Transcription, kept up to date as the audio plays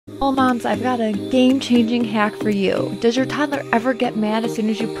Well, moms, I've got a game-changing hack for you. Does your toddler ever get mad as soon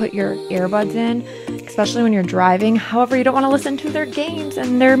as you put your earbuds in, especially when you're driving? However, you don't want to listen to their games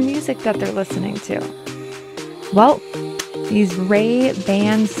and their music that they're listening to. Well, these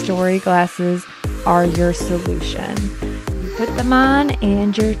Ray-Ban Story glasses are your solution. You put them on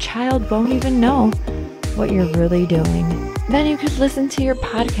and your child won't even know what you're really doing. Then you could listen to your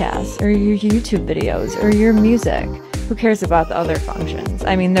podcasts or your YouTube videos or your music. Who cares about the other functions?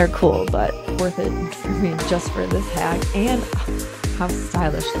 I mean, they're cool, but worth it for me just for this hack and how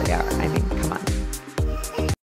stylish they are. I mean, come on.